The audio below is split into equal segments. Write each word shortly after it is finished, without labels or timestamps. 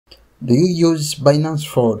Do you use Binance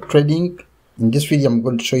for trading? In this video, I'm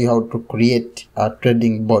going to show you how to create a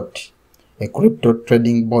trading bot, a crypto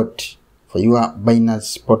trading bot for your Binance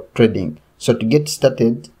spot trading. So to get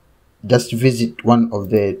started, just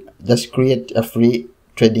just create a free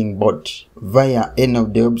trading bot via any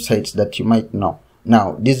of the websites that you might know.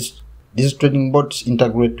 Now, these trading bots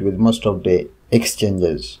integrate with most of the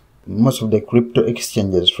exchanges, most of the crypto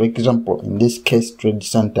exchanges. For example, in this case, Trade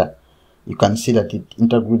Center, you can see that it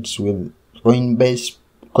integrates with Coinbase,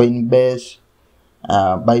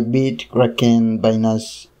 Bybit, Kraken,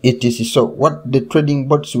 Binance, etc. So what the trading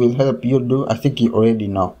bots will help you do, I think you already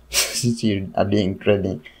know since you are doing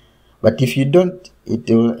trading. But if you don't, it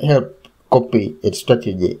will help copy a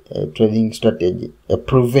strategy, a trading strategy, a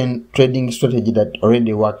proven trading strategy that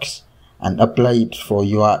already works, and apply it for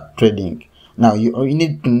your trading. Now you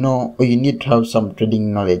need to know, or you need to have some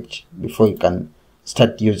trading knowledge before you can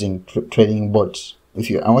start using trading bots.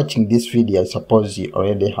 If you are watching this video, I suppose you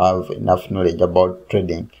already have enough knowledge about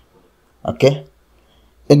trading. Okay,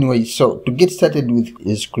 anyway, so to get started with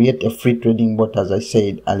is create a free trading bot, as I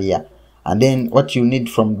said earlier. And then what you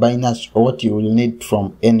need from Binance, or what you will need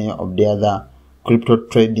from any of the other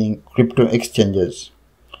crypto exchanges,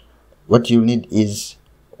 what you need is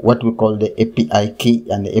what we call the API key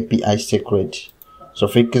and the API secret. So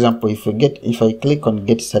for example, if I click on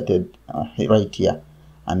get started right here,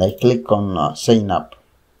 and I click on sign up,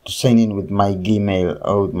 to sign in with my Gmail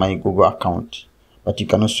or with my Google account, but you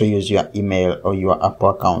can also use your email or your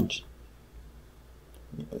Apple account.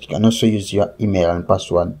 You can also use your email and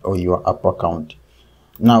password or your Apple account.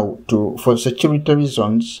 Now, for security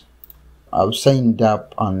reasons, I've signed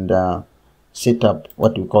up and set up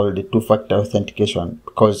what we call the two-factor authentication,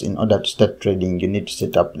 because in order to start trading, you need to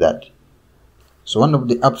set up that. So one of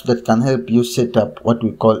the apps that can help you set up what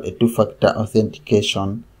we call a two-factor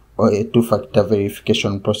authentication or a two-factor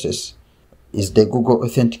verification process is the Google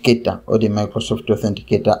Authenticator or the Microsoft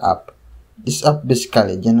Authenticator app. This app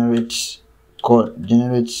basically generates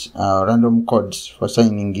random codes for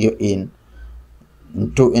signing you in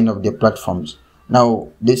into any of the platforms. Now,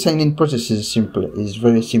 the sign-in process is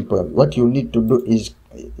very simple. What you need to do is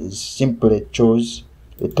simply choose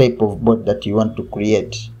the type of bot that you want to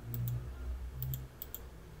create.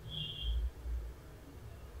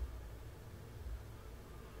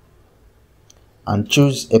 And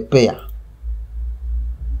choose a pair,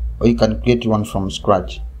 or you can create one from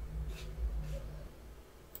scratch.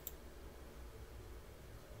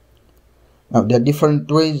 Now, there are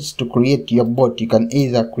different ways to create your bot. You can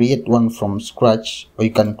either create one from scratch, or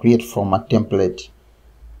you can create from a template.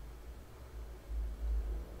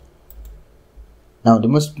 Now, the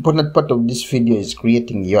most important part of this video is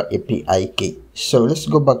creating your API key. So let's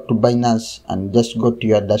go back to Binance and just go to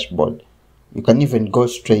your dashboard. You can even go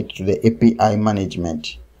straight to the API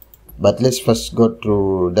management, but let's first go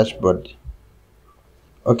to dashboard.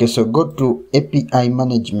 Okay, so go to API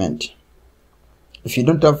management. If you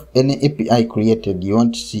don't have any API created, you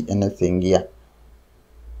won't see anything here.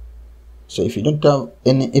 So if you don't have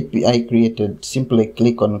any API created, simply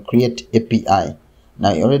click on create API.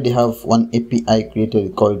 Now you already have one API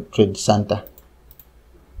created called Trade Center.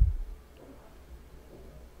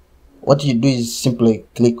 What you do is simply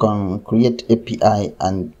click on create API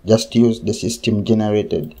and just use the system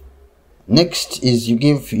generated. Next is you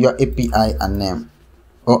give your API a name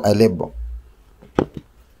or a label.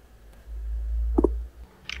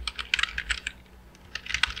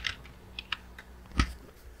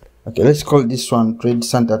 Okay, let's call this one Trade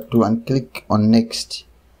Center 2 and click on next.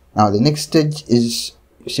 Now the next stage is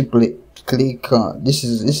simply click this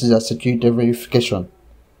is a security verification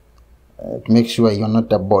to make sure you're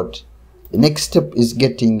not a bot. The next step is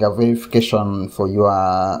getting a verification for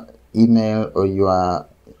your email or your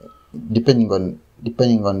depending on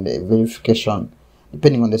the verification,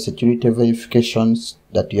 depending on the security verifications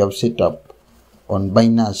that you have set up on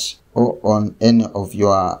Binance or on any of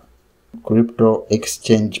your crypto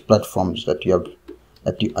exchange platforms that you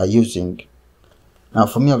are using. Now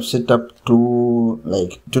for me, I've set up two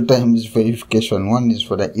times verification. One is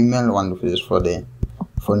for the email, one is for the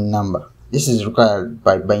phone number. This is required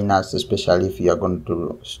by Binance, especially if you are going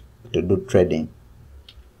to do trading.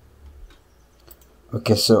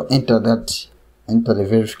 Okay, so enter the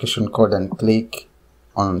verification code and click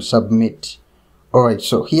on submit. Alright,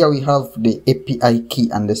 so here we have the API key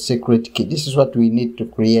and the secret key. This is what we need to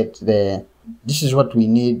create this is what we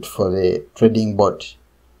need for the trading bot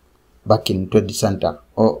back in Trade Center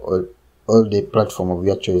or the platform of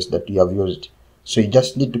your choice that you have used. So you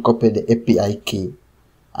just need to copy the API key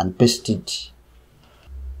and paste it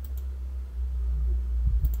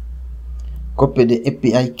Copy the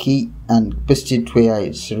API key and paste it where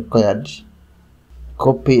it's required.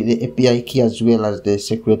 Copy the API key as well as the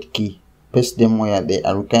secret key. Paste them where they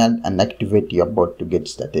are required and activate your bot to get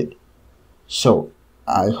started. So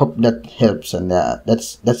I hope that helps, and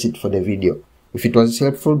that's it for the video. If it was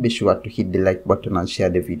helpful, be sure to hit the like button and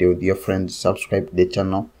share the video with your friends. Subscribe to the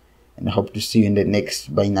channel, and I hope to see you in the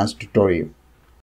next Binance tutorial.